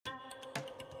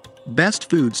Best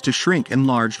foods to shrink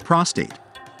enlarged prostate.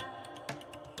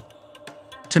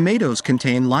 Tomatoes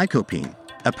contain lycopene,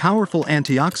 a powerful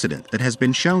antioxidant that has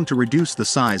been shown to reduce the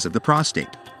size of the prostate.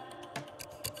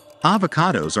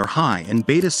 Avocados are high in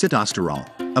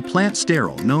beta-sitosterol, a plant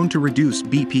sterol known to reduce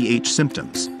BPH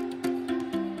symptoms.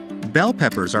 Bell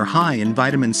peppers are high in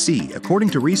vitamin C. According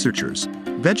to researchers,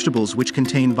 vegetables which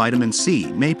contain vitamin C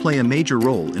may play a major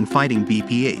role in fighting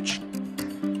BPH.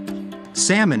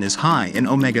 Salmon is high in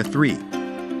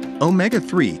omega-3.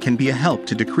 Omega-3 can be a help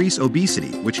to decrease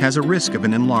obesity, which has a risk of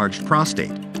an enlarged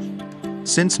prostate.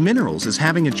 Since minerals is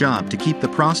having a job to keep the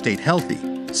prostate healthy,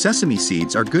 sesame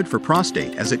seeds are good for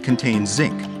prostate as it contains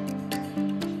zinc.